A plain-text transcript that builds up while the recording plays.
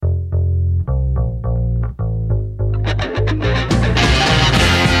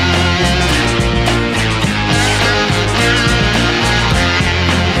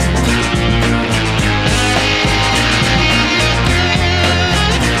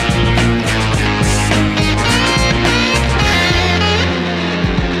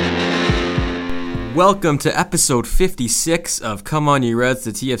Welcome to episode 56 of Come On You Reds,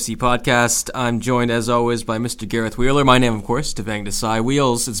 the TFC podcast. I'm joined, as always, by Mr. Gareth Wheeler. My name, of course, Devang Desai.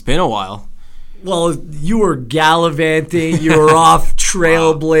 Wheels, it's been a while. Well, you were gallivanting, you were off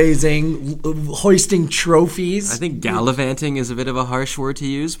trailblazing, hoisting trophies. I think gallivanting is a bit of a harsh word to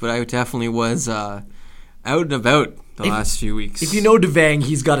use, but I definitely was out and about the last few weeks. If you know Devang,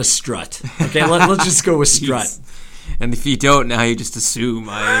 he's got a strut. Okay, let's just go with strut. And if you don't, now you just assume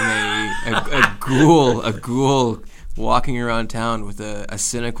I am a ghoul walking around town with a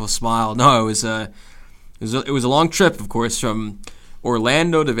cynical smile. No, it was a long trip, of course, from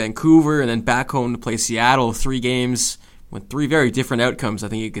Orlando to Vancouver and then back home to play Seattle. 3 games with 3 very different outcomes, I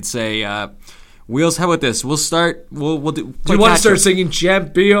think you could say. Wheels, how about this? We'll start. We'll do. Do you want to start singing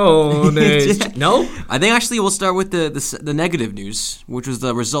Champions? No? I think actually we'll start with the negative news, which was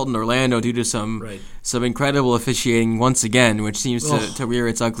the result in Orlando due to some incredible officiating once again, which seems to rear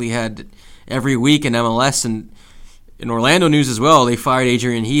its ugly head every week in MLS. And in Orlando news as well, they fired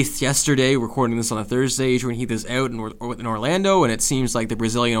Adrian Heath yesterday. Recording this on a Thursday. Adrian Heath is out in Orlando, and it seems like the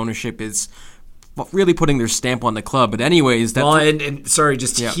Brazilian ownership is really putting their stamp on the club. But anyways,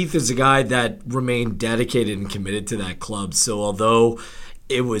 Heath is a guy that remained dedicated and committed to that club. So although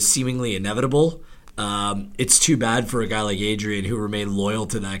it was seemingly inevitable, it's too bad for a guy like Adrian who remained loyal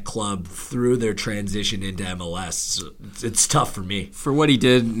to that club through their transition into MLS. So it's tough for me. For what he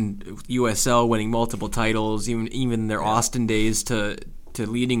did in USL, winning multiple titles, even their Austin days to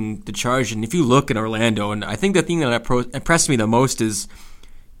leading the charge. And if you look at Orlando, and I think the thing that impressed me the most is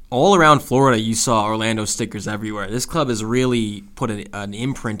all around Florida, you saw Orlando stickers everywhere. This club has really put an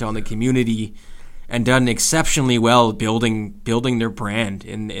imprint on the community and done exceptionally well building their brand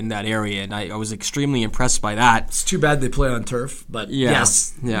in that area. And I was extremely impressed by that. It's too bad they play on turf, but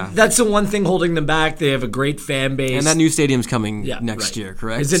yes. That's the one thing holding them back. They have a great fan base. And that new stadium's coming next year,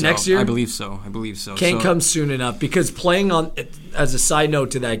 correct? Is it next year? I believe so. Can't come soon enough, because playing on, as a side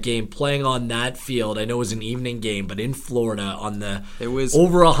note to that game, playing on that field, I know it was an evening game, but in Florida it was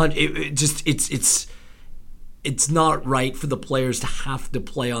over 100. It's not right for the players to have to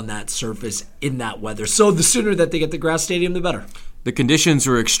play on that surface in that weather. So the sooner that they get the grass stadium, the better. The conditions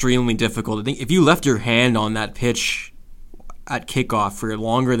were extremely difficult. I think if you left your hand on that pitch at kickoff for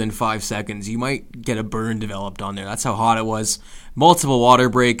longer than 5 seconds, you might get a burn developed on there. That's how hot it was. Multiple water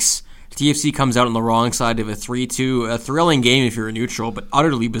breaks. TFC comes out on the wrong side of a 3-2. A thrilling game if you're a neutral, but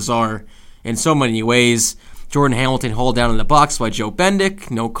utterly bizarre in so many ways. Jordan Hamilton hauled down in the box by Joe Bendick.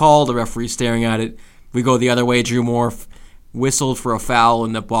 No call. The referee staring at it. We go the other way. Drew Moore whistled for a foul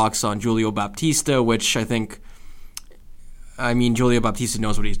in the box on Julio Baptista, which Julio Baptista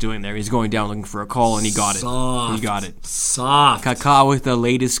knows what he's doing there. He's going down looking for a call, and he got it. Soft. Kaká with the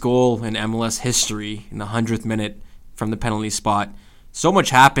latest goal in MLS history in the 100th minute from the penalty spot. So much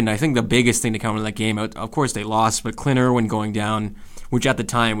happened. I think the biggest thing to come out of that game, of course they lost, but Clint Irwin going down, which at the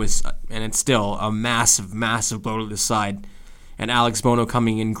time was, and it's still, a massive, massive blow to the side, and Alex Bono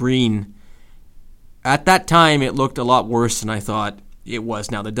coming in green. At that time, it looked a lot worse than I thought it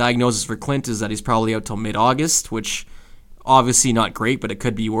was. Now, the diagnosis for Clint is that he's probably out till mid-August, which obviously not great, but it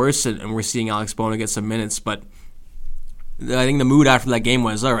could be worse, and we're seeing Alex Bono get some minutes. But I think the mood after that game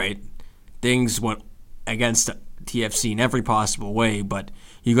was, all right, things went against TFC in every possible way, but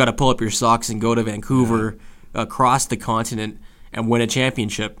you got to pull up your socks and go to Vancouver, across the continent, and win a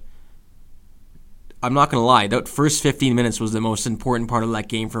championship. I'm not going to lie, that first 15 minutes was the most important part of that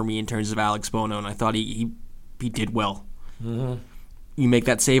game for me in terms of Alex Bono, and I thought he did well. Mm-hmm. You make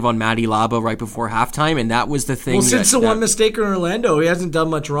that save on Matty Laba right before halftime, and that was the thing. Well, since the one mistake in Orlando, he hasn't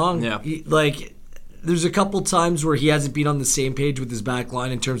done much wrong. Yeah. There's a couple times where he hasn't been on the same page with his back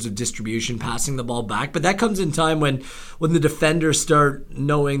line in terms of distribution, passing the ball back. But that comes in time when the defenders start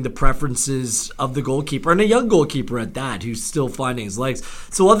knowing the preferences of the goalkeeper, and a young goalkeeper at that, who's still finding his legs.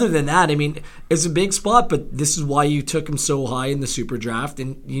 So other than that, it's a big spot, but this is why you took him so high in the Super Draft,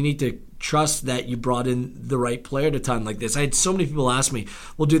 and you need to trust that you brought in the right player at a time like this. I had so many people ask me,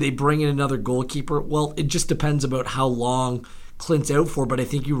 well, do they bring in another goalkeeper? Well, it just depends about how long Clint's out for, but I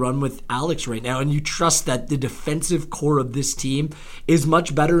think you run with Alex right now, and you trust that the defensive core of this team is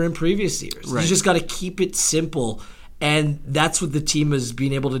much better than previous years. Right. You just got to keep it simple, and that's what the team has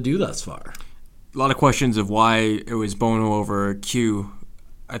been able to do thus far. A lot of questions of why it was Bono over Q.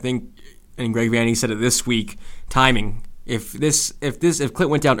 I think, and Greg Vanney said it this week, timing. If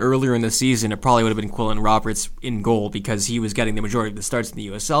Clint went down earlier in the season, it probably would have been Quillen Roberts in goal because he was getting the majority of the starts in the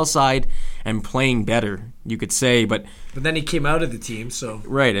USL side and playing better, you could say. But then he came out of the team, so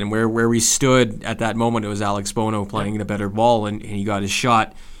right, and where we stood at that moment, it was Alex Bono playing the better ball, and he got his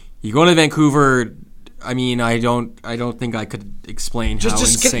shot. You go to Vancouver, I mean, I don't think I could explain how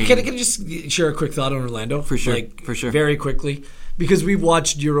insane. Can I just share a quick thought on Orlando? For sure, very quickly, because we've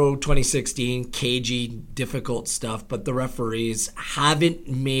watched Euro 2016, cagey, difficult stuff, but the referees haven't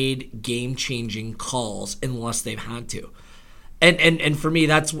made game-changing calls unless they've had to. And for me,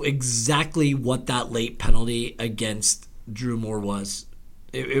 that's exactly what that late penalty against Drew Moore was.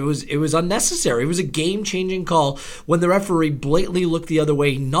 It was unnecessary. It was a game-changing call when the referee blatantly looked the other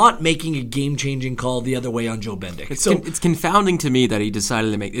way, not making a game-changing call the other way on Joe Bendik. It's confounding to me that he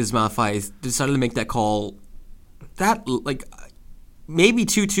decided to make that call. That maybe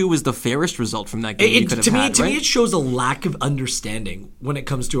 2-2 was the fairest result from that game. To me, it shows a lack of understanding when it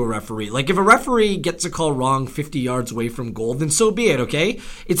comes to a referee. Like, if a referee gets a call wrong 50 yards away from goal, then so be it. Okay,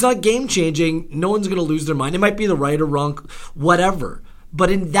 it's not game-changing. No one's going to lose their mind. It might be the right or wrong, whatever. But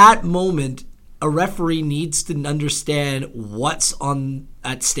in that moment, a referee needs to understand what's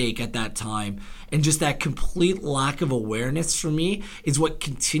at stake at that time. And just that complete lack of awareness for me is what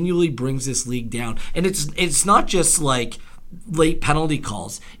continually brings this league down. And it's not just like late penalty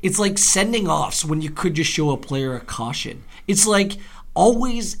calls. It's like sending offs when you could just show a player a caution. It's like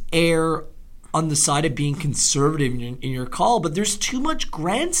always err on the side of being conservative in your call. But there's too much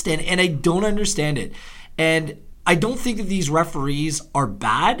grandstand, and I don't understand it. And I don't think that these referees are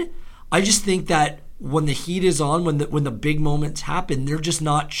bad. I just think that when the heat is on, when the big moments happen, they're just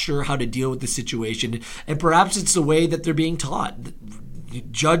not sure how to deal with the situation. And perhaps it's the way that they're being taught.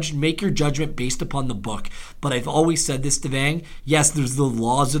 Make your judgment based upon the book. But I've always said this to Vang. Yes, there's the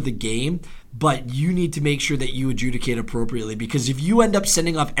laws of the game, but you need to make sure that you adjudicate appropriately, because if you end up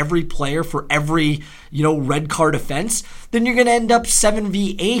sending off every player for every, red card offense, then you're going to end up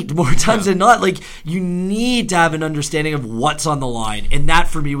 7v8 more times than not. Like, you need to have an understanding of what's on the line, and that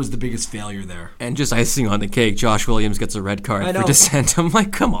for me was the biggest failure there. And just icing on the cake, Josh Williams gets a red card for dissent. I'm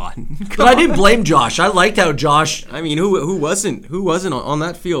like, come on. But I didn't blame Josh. I liked how Josh... I mean, who wasn't on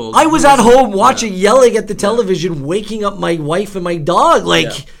that field? I was at home watching, yelling at the television, waking up my wife and my dog.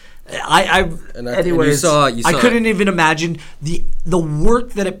 Anyways, I couldn't even imagine the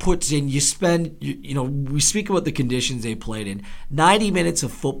work that it puts in. You spend, we speak about the conditions they played in. 90 minutes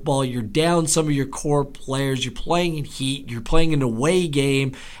of football, you're down some of your core players, you're playing in heat, you're playing an away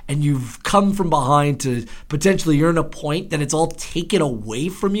game, and you've come from behind to potentially earn a point, then it's all taken away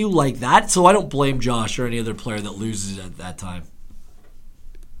from you like that. So I don't blame Josh or any other player that loses at that time.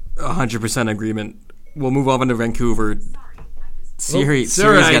 100% agreement. We'll move on to Vancouver. Siri's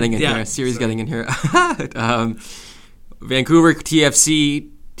getting in here. Siri's getting in here. Vancouver TFC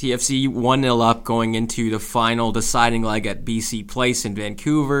 1-0 up going into the final deciding leg at BC Place in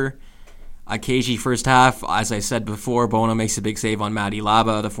Vancouver. Akeji first half, as I said before, Bono makes a big save on Matty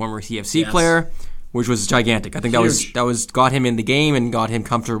Laba, the former TFC player, which was gigantic. I think that was got him in the game and got him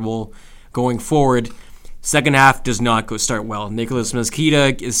comfortable going forward. Second half does not start well. Nicholas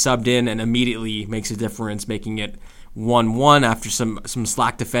Mezquita is subbed in and immediately makes a difference, making it 1-1 after some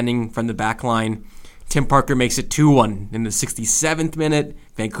slack defending from the back line. Tim Parker makes it 2-1 in the 67th minute.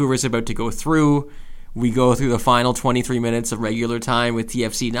 Vancouver's about to go through. We go through the final 23 minutes of regular time with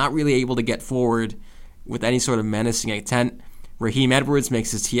TFC not really able to get forward with any sort of menacing intent. Raheem Edwards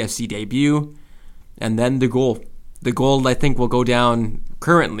makes his TFC debut. And then the goal. The goal, I think, will go down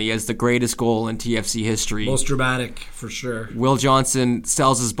currently as the greatest goal in TFC history. Most dramatic, for sure. Will Johnson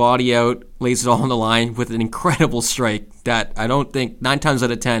sells his body out, lays it all on the line with an incredible strike that I don't think, 9 times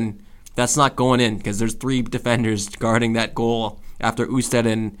out of 10, that's not going in, because there's 3 defenders guarding that goal after Ousted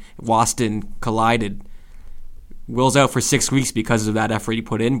and Waston collided. Will's out for 6 weeks because of that effort he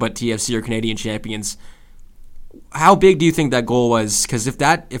put in, but TFC are Canadian champions. How big do you think that goal was? Because if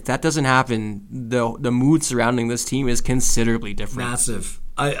that doesn't happen, the mood surrounding this team is considerably different. Massive.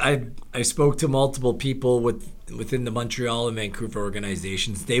 I spoke to multiple people within the Montreal and Vancouver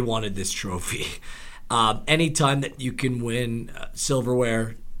organizations. They wanted this trophy. Anytime that you can win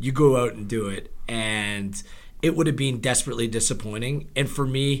silverware, you go out and do it. And it would have been desperately disappointing. And for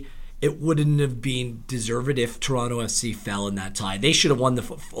me, it wouldn't have been deserved if Toronto FC fell in that tie. They should have won the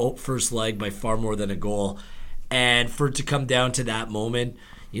first leg by far more than a goal. And for it to come down to that moment,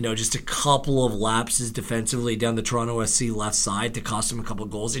 just a couple of lapses defensively down the Toronto SC left side to cost them a couple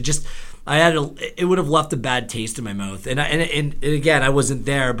of goals. It would have left a bad taste in my mouth. And again, I wasn't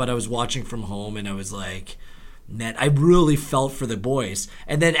there, but I was watching from home, and I was like, man, I really felt for the boys.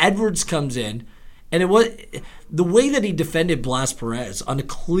 And then Edwards comes in, and it was the way that he defended Blas Perez on a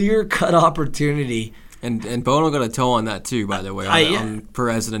clear-cut opportunity. And Bono got a toe on that too, by the way, on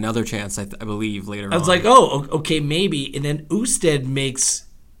Perez at another chance, I believe, later on. I was like, oh, okay, maybe. And then Ousted makes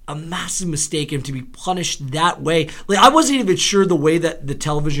a massive mistake and to be punished that way. Like, I wasn't even sure the way that the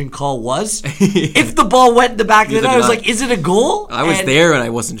television call was. If the ball went in the back of the net, I was like, is it a goal? I was there and I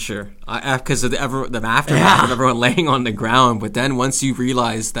wasn't sure because of the aftermath of everyone laying on the ground. But then once you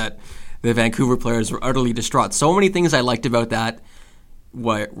realize that the Vancouver players were utterly distraught, so many things I liked about that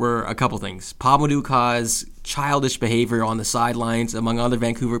were a couple things. Pamaduk's childish behavior on the sidelines, among other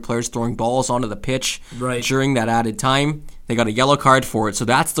Vancouver players throwing balls onto the pitch during that added time. They got a yellow card for it, so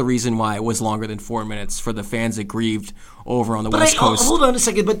that's the reason why it was longer than 4 minutes for the fans aggrieved over on the West Coast. Hold on a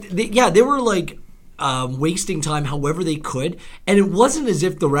second, but they were like wasting time however they could, and it wasn't as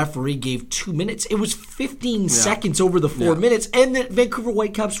if the referee gave 2 minutes. It was 15 seconds over the 4 minutes, and the Vancouver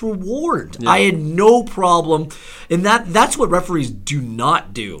Whitecaps were warned. I had no problem, and that's what referees do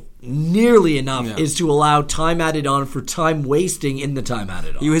not do nearly enough, is to allow time added on for time wasting in the time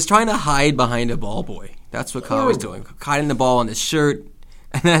added on. He was trying to hide behind a ball boy. That's what Kyle was doing, hiding the ball on his shirt.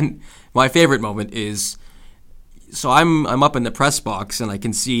 And then my favorite moment is, so I'm up in the press box and I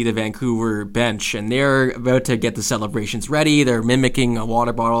can see the Vancouver bench, and they're about to get the celebrations ready. They're mimicking a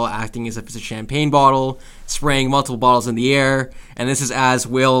water bottle, acting as if it's a champagne bottle, spraying multiple bottles in the air. And this is as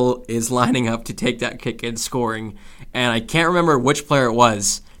Will is lining up to take that kick and scoring. And I can't remember which player it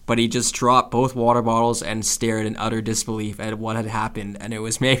was, but he just dropped both water bottles and stared in utter disbelief at what had happened. And it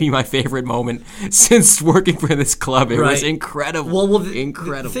was maybe my favorite moment since working for this club. It was incredible. Well,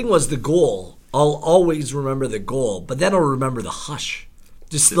 incredible. The thing was the goal. I'll always remember the goal, but then I'll remember the hush.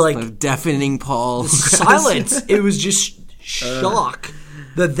 Just like the deafening pause. Silence. It was just shock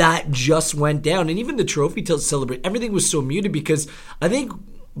that just went down. And even the trophy to celebrate, everything was so muted because I think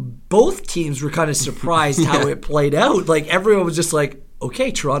both teams were kind of surprised how it played out. Like, everyone was just like,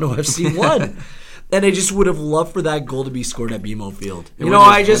 okay, Toronto FC won. And I just would have loved for that goal to be scored at BMO Field. It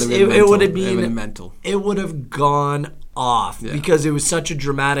would have been mental. It would have gone off because it was such a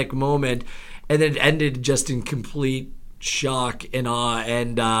dramatic moment, and it ended just in complete shock and awe,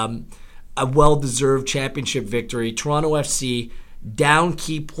 and a well-deserved championship victory. Toronto FC down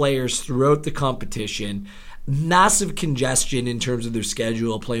key players throughout the competition. Massive congestion in terms of their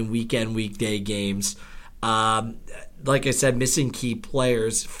schedule, playing weekday games. Like I said, missing key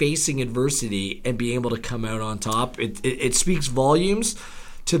players, facing adversity, and being able to come out on top. It speaks volumes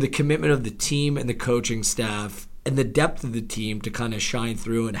to the commitment of the team and the coaching staff and the depth of the team to kind of shine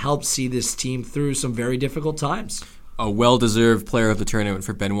through and help see this team through some very difficult times. A well-deserved player of the tournament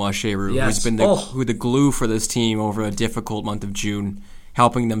for Benoit Cheyroux, who's been the glue for this team over a difficult month of June,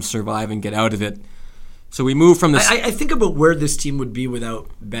 helping them survive and get out of it. So we move from this. I think about where this team would be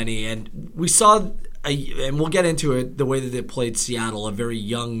without Benny, and we saw, and we'll get into it, the way that they played Seattle, a very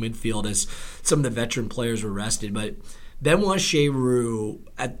young midfield as some of the veteran players were rested. But Benoit Cheyroux,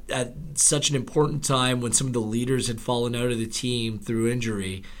 at such an important time when some of the leaders had fallen out of the team through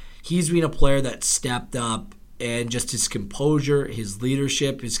injury, he's been a player that stepped up, and just his composure, his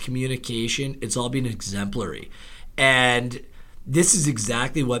leadership, his communication, it's all been exemplary. And this is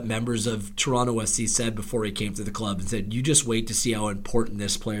exactly what members of Toronto FC said before he came to the club, and said, you just wait to see how important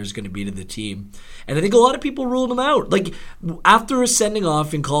this player is going to be to the team. And I think a lot of people ruled him out. Like, after his sending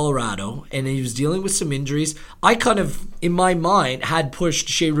off in Colorado, and he was dealing with some injuries, I kind of, in my mind, had pushed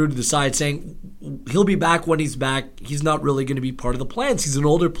Cheyroux to the side, saying he'll be back when he's back. He's not really going to be part of the plans. He's an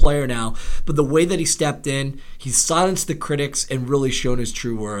older player now. But the way that he stepped in, he's silenced the critics and really shown his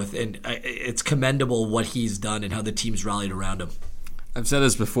true worth. And it's commendable what he's done and how the team's rallied around him. I've said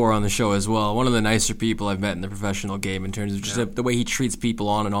this before on the show as well. One of the nicer people I've met in the professional game in terms of just the way he treats people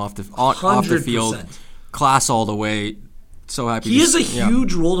on and off the field. Class all the way. So happy. He has a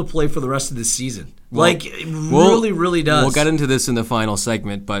huge role to play for the rest of this season. Really does. We'll get into this in the final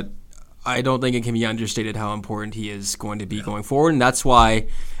segment, but I don't think it can be understated how important he is going to be going forward. And that's why,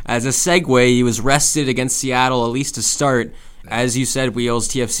 as a segue, he was rested against Seattle, at least to start. As you said, Wheels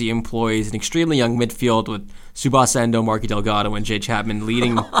TFC employs an extremely young midfield with Subas Endo, Marky Delgado, and Jay Chapman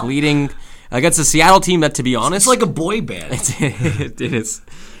leading against a Seattle team that, to be honest, it's like a boy band. It is.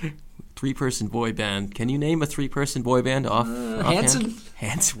 3-person boy band. Can you name a 3-person boy band off Hanson?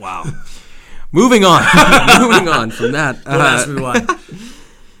 Hanson. Wow. Moving on. Moving on from that. Don't ask me why.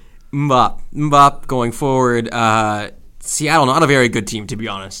 Mbop going forward. Seattle, not a very good team, to be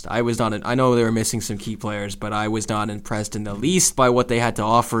honest. I know they were missing some key players, but I was not impressed in the least by what they had to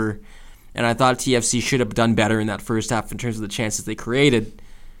offer. And I thought TFC should have done better in that first half in terms of the chances they created.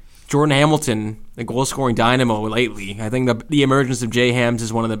 Jordan Hamilton, the goal-scoring dynamo lately. I think the emergence of Jay Hams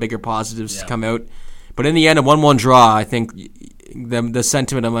is one of the bigger positives to come out. But in the end, a 1-1 draw, I think the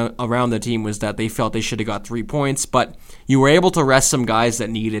sentiment around the team was that they felt they should have got 3 points. But you were able to rest some guys that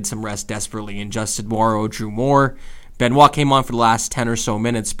needed some rest desperately. And Justin Morrow, Drew Moore, Benoit came on for the last 10 or so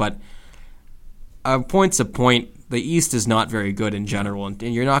minutes, but point's a point. The East is not very good in general, and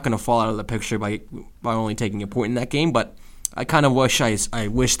you're not going to fall out of the picture by only taking a point in that game, but I kind of wish I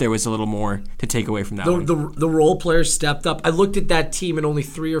wish there was a little more to take away from that one. The role players stepped up. I looked at that team, and only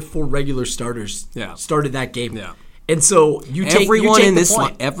 3 or 4 regular starters started that game. Yeah. And so everyone in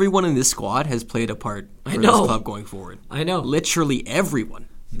this squad has played a part for this club going forward. I know. Literally everyone.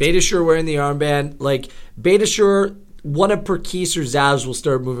 Beitashour wearing the armband. Like, Beitashour, one of Perkis or Zaz will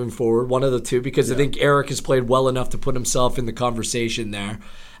start moving forward, one of the two, because I think Eric has played well enough to put himself in the conversation there.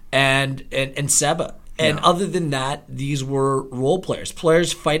 And Seba. And other than that, these were role players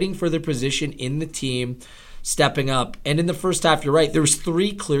fighting for their position in the team, stepping up. And in the first half, you're right, there was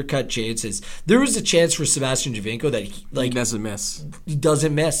 3 clear-cut chances. There was a chance for Sebastian Giovinco that he doesn't miss. He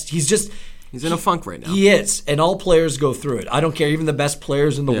doesn't miss. He's in a funk right now. He is, and all players go through it. I don't care. Even the best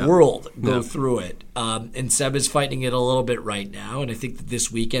players in the world go through it. And Seb is fighting it a little bit right now, and I think that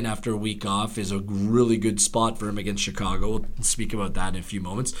this weekend, after a week off, is a really good spot for him against Chicago. We'll speak about that in a few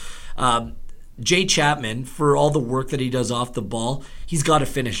moments. Jay Chapman, for all the work that he does off the ball, he's got to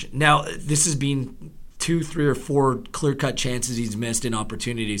finish. Now, this has been 2, 3, or 4 clear-cut chances he's missed in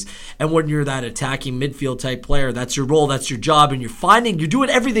opportunities. And when you're that attacking midfield-type player, that's your role, that's your job, and you're doing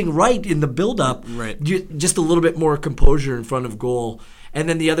everything right in the build-up. Right. Just a little bit more composure in front of goal. And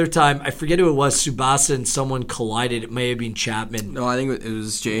then the other time, I forget who it was, Subasa and someone collided. It may have been Chapman. No, I think it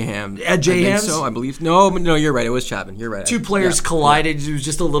was Jay Ham. Jay Ham? So, I believe. No, you're right. It was Chapman. You're right. 2 players collided. It was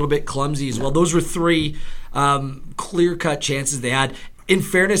just a little bit clumsy as well. Those were 3 clear-cut chances they had. In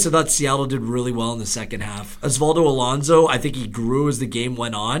fairness, I thought Seattle did really well in the second half. Osvaldo Alonso, I think he grew as the game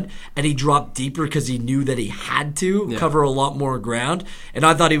went on, and he dropped deeper because he knew that he had to cover a lot more ground. And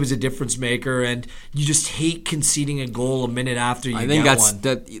I thought he was a difference maker, and you just hate conceding a goal a minute after you get one.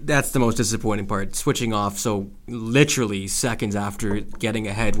 That's the most disappointing part, switching off so literally seconds after getting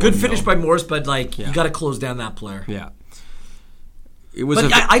ahead. Good finish by Morris, but you got to close down that player. Yeah.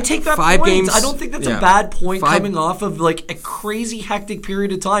 I take that 5 point. games. I don't think that's a bad point coming off of a crazy hectic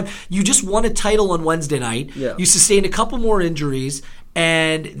period of time. You just won a title on Wednesday night. Yeah. You sustained a couple more injuries,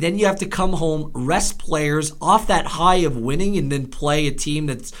 and then you have to come home, rest players off that high of winning, and then play a team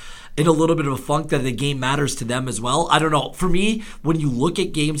that's in a little bit of a funk that the game matters to them as well. I don't know. For me, when you look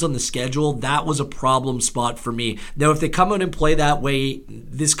at games on the schedule, that was a problem spot for me. Now, if they come out and play that way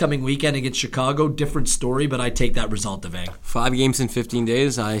this coming weekend against Chicago, different story, but I take that result, Devang. 5 games in 15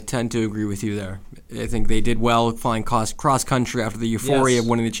 days, I tend to agree with you there. I think they did well flying cross-country after the euphoria of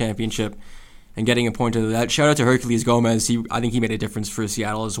winning the championship and getting a point out of that. Shout out to Hercules Gomez. I think he made a difference for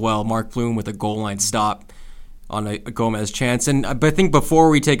Seattle as well. Mark Bloom with a goal line stop on a Gomez chance. But I think before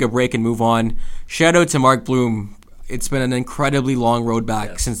we take a break and move on, shout out to Mark Bloom. It's been an incredibly long road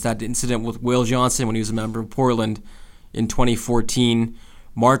back since that incident with Will Johnson when he was a member of Portland in 2014.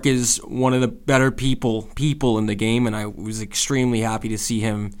 Mark is one of the better people in the game, and I was extremely happy to see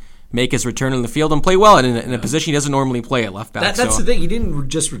him make his return on the field and play well in a position he doesn't normally play at left back. That's the thing. He didn't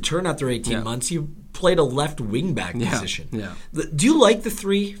just return after 18 months. He played a left wing back position. Yeah. Do you like the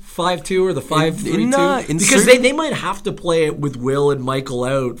 3-5-2 or the 5-3-2? Because they might have to play it with Will and Michael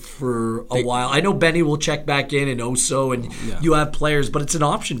out for a while. I know Benny will check back in and Oso, and you have players, but it's an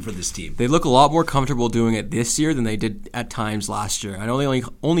option for this team. They look a lot more comfortable doing it this year than they did at times last year. I know they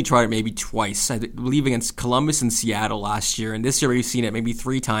only tried it maybe twice. I believe against Columbus and Seattle last year, and this year we've seen it maybe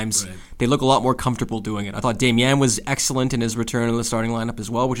 3 times. Right. They look a lot more comfortable doing it. I thought Damien was excellent in his return in the starting lineup as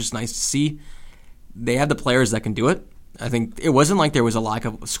well, which is nice to see. They have the players that can do it. I think it wasn't like there was a lack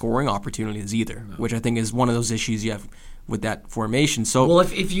of scoring opportunities either, which I think is one of those issues you have with that formation. So, well,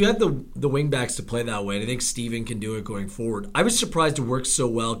 if you have the wingbacks to play that way, and I think Steven can do it going forward. I was surprised it worked so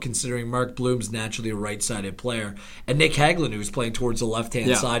well considering Mark Bloom's naturally a right-sided player, and Nick Hagelin, who's playing towards the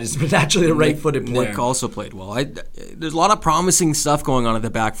left-hand side, is naturally a right-footed player. Nick also played well. There's a lot of promising stuff going on at the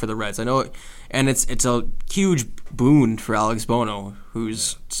back for the Reds. I know, and it's a huge boon for Alex Bono,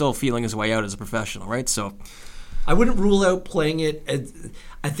 who's still feeling his way out as a professional, right? So I wouldn't rule out playing it.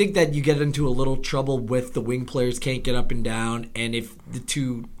 I think that you get into a little trouble with the wing players can't get up and down, and if the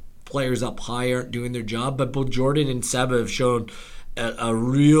 2 players up high aren't doing their job. But both Jordan and Seba have shown a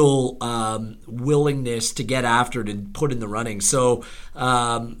real willingness to get after it and put in the running. So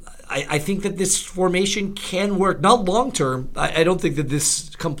I think that this formation can work. Not long term. I don't think that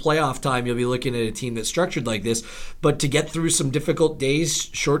this come playoff time you'll be looking at a team that's structured like this. But to get through some difficult days,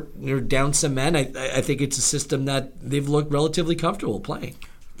 down some men, I think it's a system that they've looked relatively comfortable playing.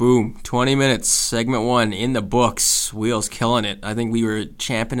 Boom. 20 minutes. Segment 1 in the books. Wheels killing it. I think we were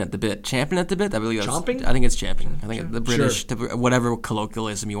champing at the bit. Champing at the bit? I believe that's, chomping? I think it's champing. I think the British, whatever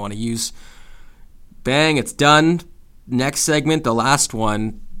colloquialism you want to use. Bang, it's done. Next segment, the last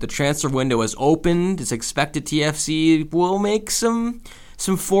one. The transfer window is opened. It's expected TFC will make some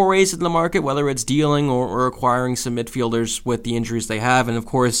forays in the market, whether it's dealing or acquiring some midfielders with the injuries they have. And, of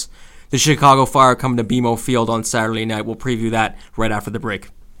course, the Chicago Fire come to BMO Field on Saturday night. We'll preview that right after the break.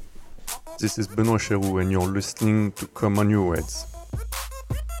 This is Benoit Cheroux, and you're listening to Come On You Reds.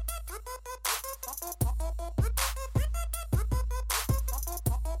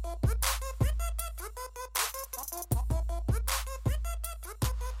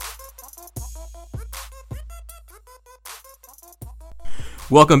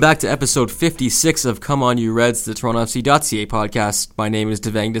 Welcome back to episode 56 of Come On You Reds, the TorontoFC.ca podcast. My name is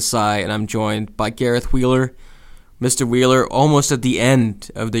Devang Desai, and I'm joined by Gareth Wheeler. Mr. Wheeler, almost at the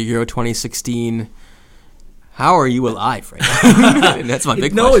end of the Euro 2016. How are you alive right now? That's my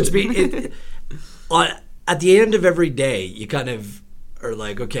big question. At the end of every day, you kind of are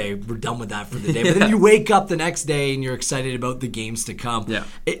like, okay, we're done with that for the day. But then you wake up the next day and you're excited about the games to come. Yeah.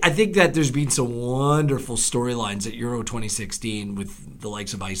 I think that there's been some wonderful storylines at Euro 2016 with the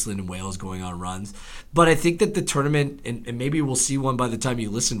likes of Iceland and Wales going on runs. But I think that the tournament, and maybe we'll see one by the time you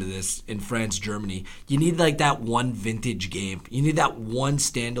listen to this, in France, Germany, you need like that one vintage game. You need that one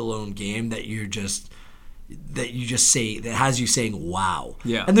standalone game that you just say, that has you saying wow.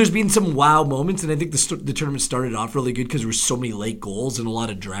 Yeah. And there's been some wow moments, and I think the tournament started off really good because there were so many late goals and a lot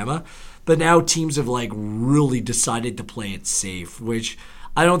of drama. But now teams have like really decided to play it safe, which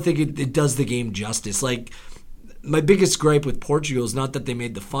I don't think it does the game justice. Like, my biggest gripe with Portugal is not that they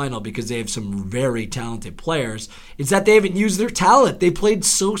made the final because they have some very talented players. It's that they haven't used their talent. They played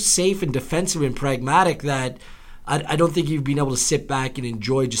so safe and defensive and pragmatic that I don't think you've been able to sit back and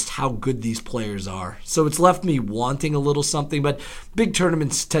enjoy just how good these players are. So it's left me wanting a little something, but big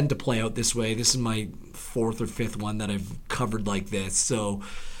tournaments tend to play out this way. This is my fourth or fifth one that I've covered like this. So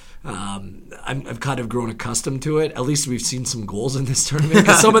I've kind of grown accustomed to it. At least we've seen some goals in this tournament.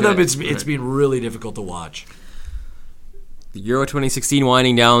 'Cause some of them, it's been really difficult to watch. The Euro 2016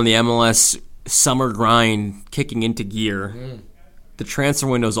 winding down, the MLS summer grind kicking into gear. The transfer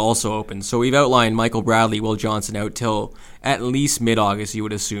window is also open. So we've outlined Michael Bradley, Will Johnson out till at least mid-August, you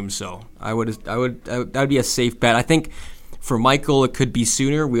would assume so. That would be a safe bet. I think for Michael, it could be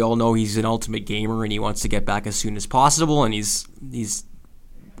sooner. We all know he's an ultimate gamer and he wants to get back as soon as possible, and he's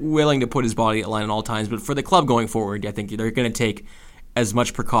willing to put his body at line at all times. But for the club going forward, I think they're going to take as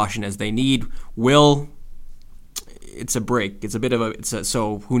much precaution as they need. Will, it's a break. It's a bit of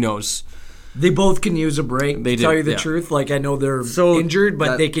so who knows? They both can use a break, to tell you the truth. Like, I know they're injured,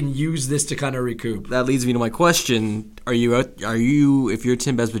 but they can use this to kind of recoup. That leads me to my question. If you're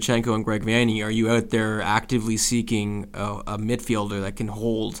Tim Bezbatchenko and Greg Vanney, are you out there actively seeking a midfielder that can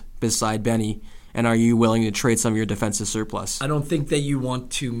hold beside Benny? And are you willing to trade some of your defensive surplus? I don't think that you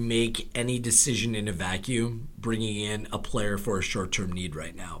want to make any decision in a vacuum, bringing in a player for a short-term need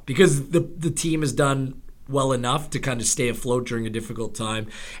right now. Because the team has done well enough to kind of stay afloat during a difficult time.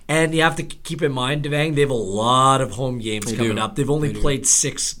 And you have to keep in mind, Devang, they have a lot of home games coming up. They've only played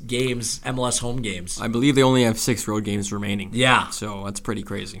 6 games, MLS home games. I believe they only have 6 road games remaining. Yeah. So that's pretty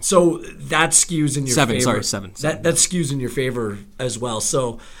crazy. So that skews in your favor. 7. That skews in your favor as well.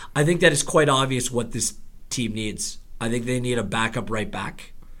 So I think that is quite obvious what this team needs. I think they need a backup right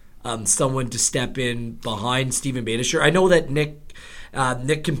back. Someone to step in behind Steven Beitashour. I know that Nick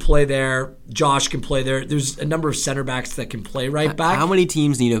can play there. Josh can play there. There's a number of center backs that can play right back. How many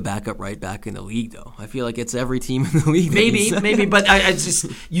teams need a backup right back in the league, though? I feel like it's every team in the league. Maybe, but I just,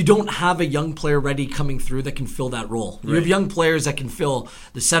 you don't have a young player ready coming through that can fill that role. You have young players that can fill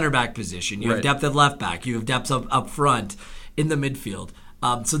the center back position. You have depth at left back. You have depth up front in the midfield.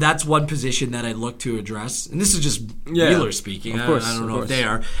 So that's one position that I look to address. And this is just Wheeler speaking. I don't know if they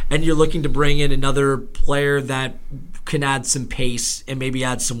are. And you're looking to bring in another player that can add some pace and maybe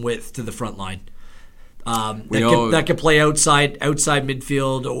add some width to the front line. That can play outside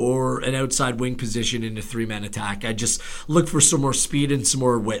midfield or an outside wing position in a 3-man attack. I just look for some more speed and some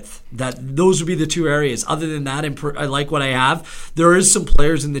more width. Those would be the 2 areas. Other than that, I like what I have. There is some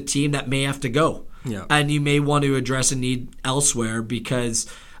players in the team that may have to go. Yeah. And you may want to address a need elsewhere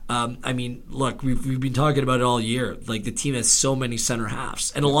because, look, we've been talking about it all year. Like, the team has so many center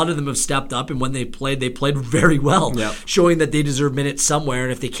halves, and a lot of them have stepped up, and when they played very well, showing that they deserve minutes somewhere,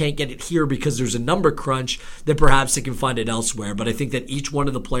 and if they can't get it here because there's a number crunch, then perhaps they can find it elsewhere. But I think that each one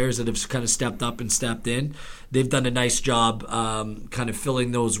of the players that have kind of stepped up and stepped in, they've done a nice job kind of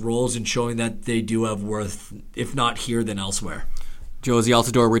filling those roles and showing that they do have worth, if not here, then elsewhere. Jozy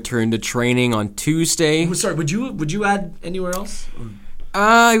Altidore returned to training on Tuesday. Sorry, would you add anywhere else?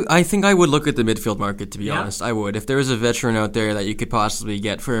 I think I would look at the midfield market, to be honest. I would. If there was a veteran out there that you could possibly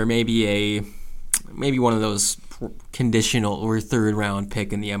get for maybe one of those conditional or third round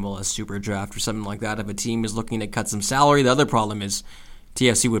pick in the MLS Super Draft or something like that. If a team is looking to cut some salary, the other problem is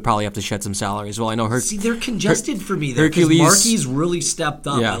TFC would probably have to shed some salary as well. I know. See, they're congested for me there because Marquis really stepped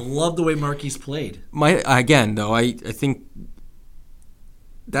up. Yeah. I love the way Marquis played. I think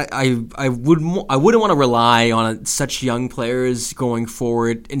that I wouldn't want to rely on such young players going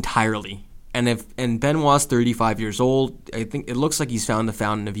forward entirely. And Benoit's 35 years old. I think it looks like he's found the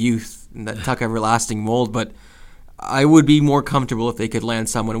fountain of youth in that Tuck everlasting mold. But I would be more comfortable if they could land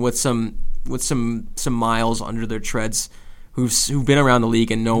someone with some miles under their treads, who've been around the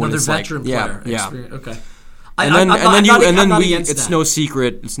league and know what it's like. Another veteran player. Yeah. Okay. It's no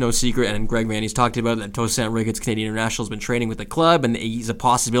secret, and Greg Vanney's talked about that Toussaint Ricketts, Canadian International, has been training with the club, and he's a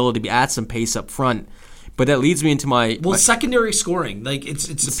possibility to add some pace up front. But that leads me into secondary scoring. Like it's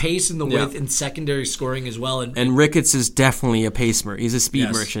the pace and the width and secondary scoring as well. And Ricketts is definitely a pace merchant. He's a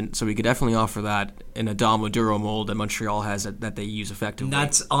speed merchant, so we could definitely offer that in a Dom Maduro mold that Montreal has that they use effectively. And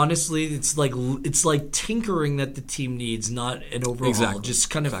that's honestly, it's like tinkering that the team needs, not an overhaul. Exactly. Just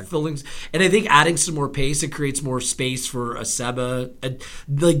kind of filling. And I think adding some more pace, it creates more space for a Seba.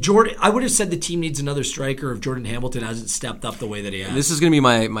 Like Jordan, I would have said the team needs another striker if Jordan Hamilton hasn't stepped up the way that he has. And this is going to be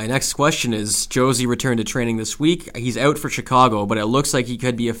my next question: is Josie returned to training this week? He's out for Chicago, but it looks like he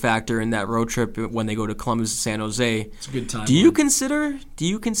could be a factor in that road trip when they go to Columbus and San Jose. It's a good time. Do you consider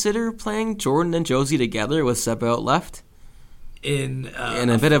playing Jordan and Josie together with Seba out left? In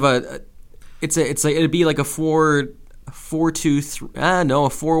a bit of it'd be like a 4-2-3. A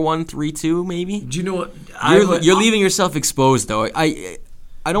 4-1-3-2 maybe. Do you know what? You're leaving yourself exposed though.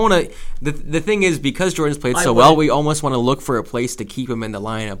 I don't want to. The thing is, because Jordan's played so well, we almost want to look for a place to keep him in the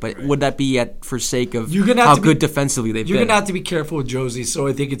lineup. But would that be for sake of how good defensively they've been? You're going to have to be careful with Josie, so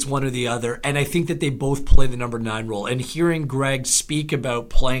I think it's one or the other. And I think that they both play the number 9 role. And hearing Greg speak about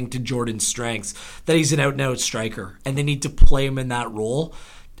playing to Jordan's strengths, that he's an out-and-out striker, and they need to play him in that role.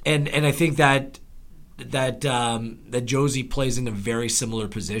 And I think that Josie plays in a very similar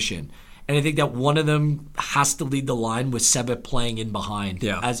position. And I think that one of them has to lead the line with Seba playing in behind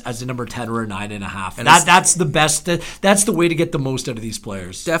as a number 10 or a 9.5. And that's the best. That's the way to get the most out of these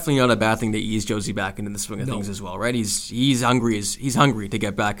players. Definitely not a bad thing to ease Josie back into the swing of things as well, right? He's hungry. He's hungry to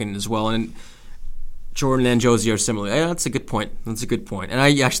get back in as well. And Jordan and Josie are similar. Yeah, that's a good point. And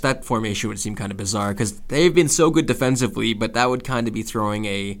that formation would seem kind of bizarre because they've been so good defensively, but that would kind of be throwing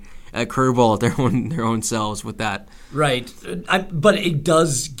a curveball at their own selves with that. Right. But it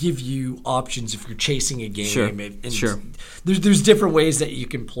does give you options if you're chasing a game. Sure. There's different ways that you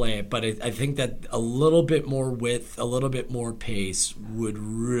can play it, but I think that a little bit more width, a little bit more pace would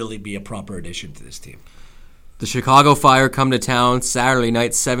really be a proper addition to this team. The Chicago Fire come to town Saturday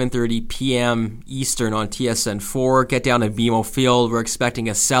night, 7:30 p.m. Eastern on TSN4. Get down to BMO Field. We're expecting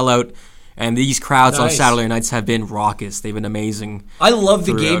a sellout. And these crowds on Saturday nights have been raucous. They've been amazing. I love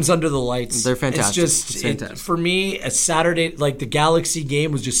the games under the lights. They're fantastic. It's fantastic. For me, a Saturday, like the Galaxy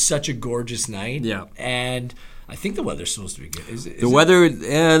game was just such a gorgeous night. Yeah. And I think the weather's supposed to be good. There's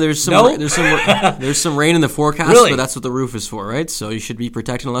some rain in the forecast, but that's what the roof is for, right? So you should be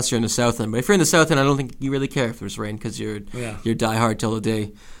protected unless you're in the south end. But if you're in the south end, I don't think you really care if there's rain because you're diehard till the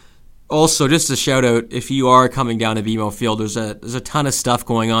day. Also, just a shout out, if you are coming down to BMO Field, there's a ton of stuff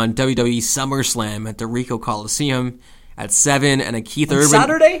going on. WWE SummerSlam at the Ricoh Coliseum at 7, and a Keith Urban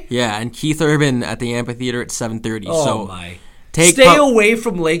Saturday. Yeah, and Keith Urban at the amphitheater at 7:30. Oh my! Stay away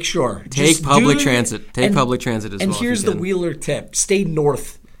from Lakeshore. Take public transit. Take public transit as well. And here's the Wheeler tip: stay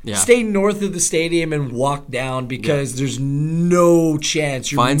north. Yeah. Stay north of the stadium and walk down because there's no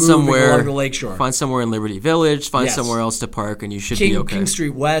chance you're moving along the Lakeshore. Find somewhere in Liberty Village. Find somewhere else to park, and you should be okay. King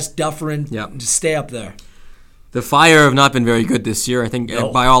Street West, Dufferin. Just stay up there. The Fire have not been very good this year. I think,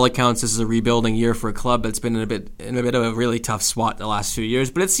 by all accounts, this is a rebuilding year for a club that's been in a bit of a really tough spot the last few years.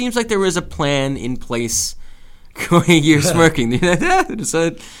 But it seems like there was a plan in place. You're smirking.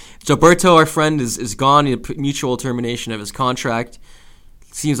 Gilberto, our friend, is gone. He had mutual termination of his contract.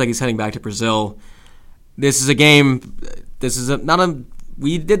 Seems like he's heading back to Brazil. This is a game.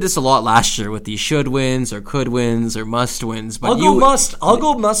 We did this a lot last year with these should wins or could wins or must wins. But I'll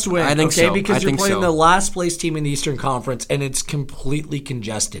go must win. I think so. Because you're playing the last place team in the Eastern Conference and it's completely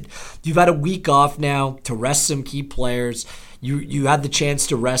congested. You've had a week off now to rest some key players. You had the chance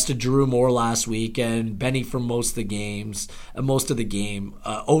to rest a Drew Moore last week and Benny for most of the game.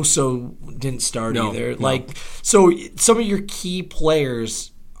 Oso didn't start either. No. So some of your key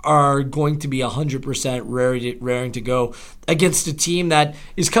players are going to be 100% raring to go against a team that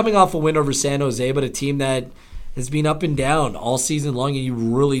is coming off a win over San Jose, but a team that has been up and down all season long, and you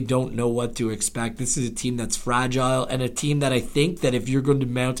really don't know what to expect. This is a team that's fragile, and a team that I think that if you're going to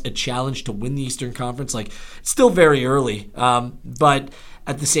mount a challenge to win the Eastern Conference, like, it's still very early, but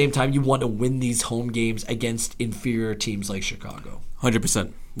at the same time, you want to win these home games against inferior teams like Chicago.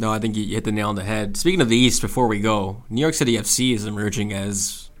 100%. No, I think you hit the nail on the head. Speaking of the East, before we go, New York City FC is emerging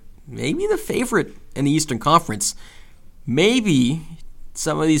as maybe the favorite in the Eastern Conference. Maybe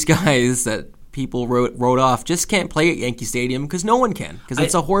some of these guys that people wrote off just can't play at Yankee Stadium because no one can, because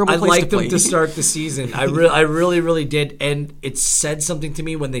it's a horrible place to play. I liked them to start the season. I really did, and it said something to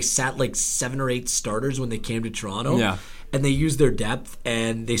me when they sat like 7 or 8 starters when they came to Toronto. Yeah. And they used their depth,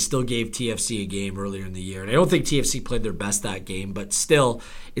 and they still gave TFC a game earlier in the year. And I don't think TFC played their best that game, but still,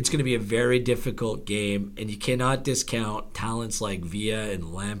 it's going to be a very difficult game. And you cannot discount talents like Villa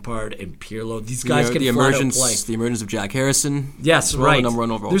and Lampard and Pirlo. These guys can flat out play. The emergence of Jack Harrison. Yes, right. Number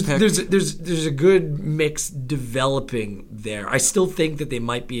one overall pick. There's a good mix developing there. I still think that they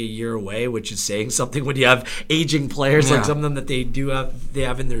might be a year away, which is saying something when you have aging players like some of them that they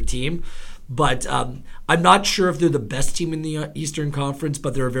have in their team. But I'm not sure if they're the best team in the Eastern Conference,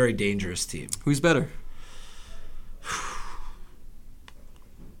 but they're a very dangerous team. Who's better?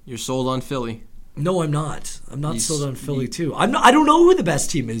 You're sold on Philly. No, I'm not. I'm not sold on Philly too. I don't know who the best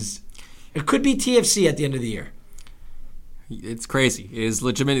team is. It could be TFC at the end of the year. It's crazy. It is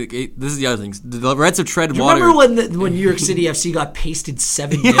legitimate. This is the other thing. The Reds have tread water. water. Remember when New York City FC got pasted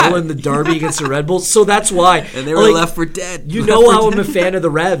 7-0 in the derby against the Red Bulls? So that's why. And they were left for dead. You know how I'm a fan of the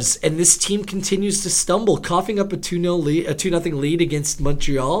Revs, and this team continues to stumble, coughing up a 2-0 lead, a 2-0 lead against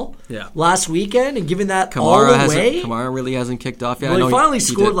Montreal last weekend, and giving that all away. Kamara really hasn't kicked off yet. Well, he finally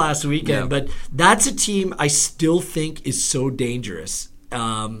scored last weekend, but that's a team I still think is so dangerous.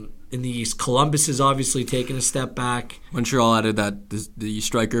 In the East, Columbus has obviously taken a step back. Montreal added the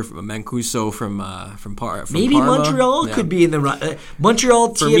striker from Mancuso from Parma. Maybe Montreal could be in the run.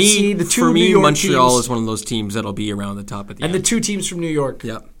 Montreal, TFC, the two New York Montreal teams. is one of those teams that'll be around the top of the end. And the 2 teams from New York.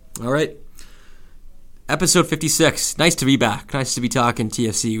 Yep. All right. Episode 56. Nice to be back. Nice to be talking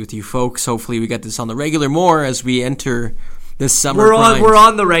TFC with you folks. Hopefully we get this on the regular more as we enter this summer. We're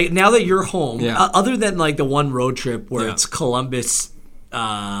on the right now that you're home. Yeah. Other than like the one road trip where it's Columbus.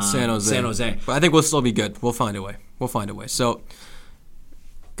 San Jose. But I think we'll still be good. We'll find a way. So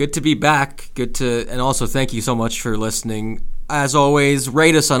good to be back. And also thank you so much for listening. As always,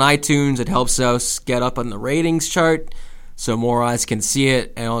 rate us on iTunes. It helps us get up on the ratings chart so more eyes can see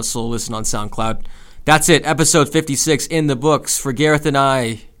it, and also listen on SoundCloud. That's it. Episode 56 in the books for Gareth and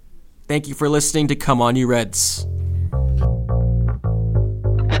I. Thank you for listening to Come On You Reds.